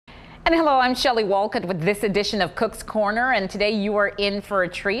And hello, I'm Shelley Walcott with this edition of Cook's Corner, and today you are in for a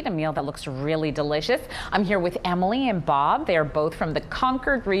treat, a meal that looks really delicious. I'm here with Emily and Bob. They are both from the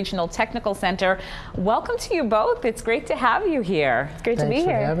Concord Regional Technical Center. Welcome to you both. It's great to have you here. It's great to be here.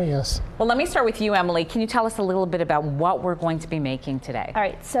 Thanks for having us. Well, let me start with you, Emily. Can you tell us a little bit about what we're going to be making today? All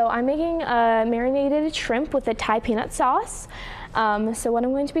right, so I'm making a marinated shrimp with a Thai peanut sauce. So what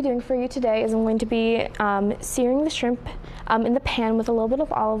I'm going to be doing for you today is I'm going to be searing the shrimp in the pan with a little bit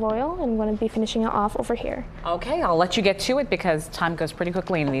of olive oil, and I'm going to be finishing it off over here. Okay, I'll let you get to it because time goes pretty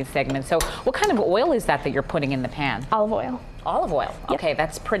quickly in these segments. So what kind of oil is that you're putting in the pan? Olive oil. Olive oil. Yep. Okay,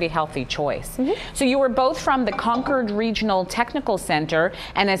 that's a pretty healthy choice. So you were both from the Concord Regional Technical Center,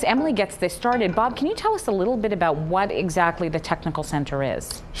 and as Emily gets this started, Bob, can you tell us a little bit about what exactly the Technical Center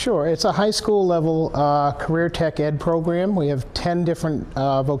is? Sure, it's a high school level career tech ed program. We have 10 different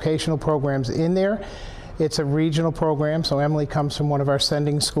vocational programs in there. It's a regional program, so Emily comes from one of our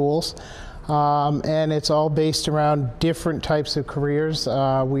sending schools. And it's all based around different types of careers.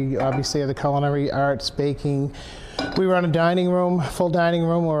 We obviously have the culinary, arts, baking. We run a dining room, full dining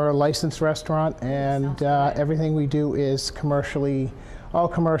room, or a licensed restaurant, and everything we do is all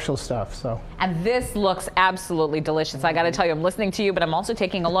commercial stuff. So. And this looks absolutely delicious. I got to tell you, I'm listening to you, but I'm also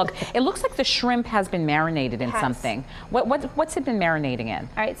taking a look. It looks like the shrimp has been marinated in something. What's it been marinating in?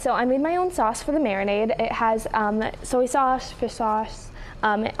 All right, so I made my own sauce for the marinade. It has soy sauce, fish sauce.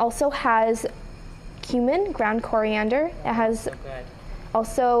 It also has cumin, ground coriander. It has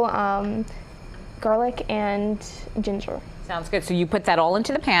also garlic and ginger. Sounds good. So you put that all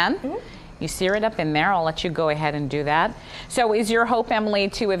into the pan. You sear it up in there. I'll let you go ahead and do that. So is your hope, Emily,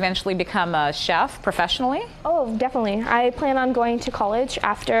 to eventually become a chef professionally? Oh, definitely. I plan on going to college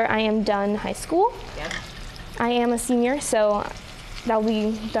after I am done high school. Yep. I am a senior, so that'll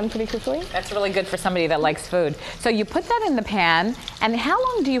be done pretty quickly. That's really good for somebody that likes food. So you put that in the pan, and how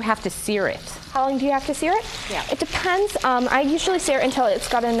long do you have to sear it? How long do you have to sear it? Yeah. It depends. I usually sear it until it's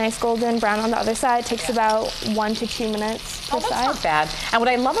got a nice golden brown on the other side. It takes about 1 to 2 minutes per that's side. Not bad. And what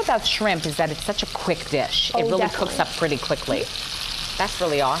I love about shrimp is that it's such a quick dish. It really cooks up pretty quickly. That's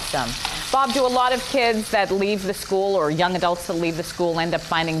really awesome. Bob, do a lot of kids that leave the school, or young adults that leave the school, end up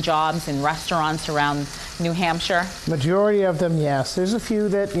finding jobs in restaurants around New Hampshire? Majority of them, yes. There's a few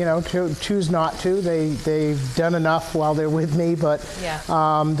that, you know, choose not to. They've done enough while they're with me, but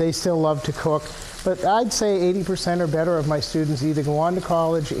they still love to cook. But I'd say 80% or better of my students either go on to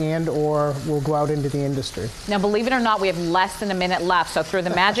college and or will go out into the industry. Now, believe it or not, we have less than a minute left. So through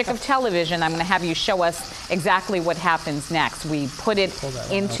the magic of television, I'm going to have you show us exactly what happens next. We put it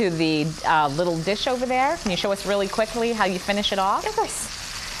into the little dish over there. Can you show us really quickly how you finish it off? Of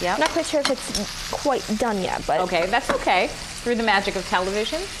course. Yeah. Not quite sure if it's quite done yet, but. Okay, that's okay. Through the magic of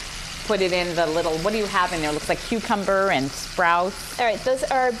television. Put it in the little, what do you have in there? Looks like cucumber and sprouts. All right, those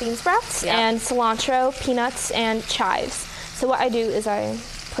are bean sprouts and cilantro, peanuts, and chives. So what I do is I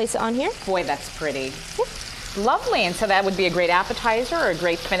place it on here. Boy, that's pretty. Lovely, and so that would be a great appetizer or a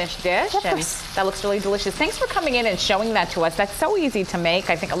great finished dish. Of and course. That looks really delicious. Thanks for coming in and showing that to us. That's so easy to make.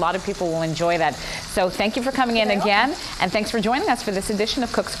 I think a lot of people will enjoy that. So thank you for coming in again, and thanks for joining us for this edition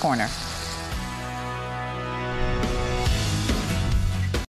of Cook's Corner.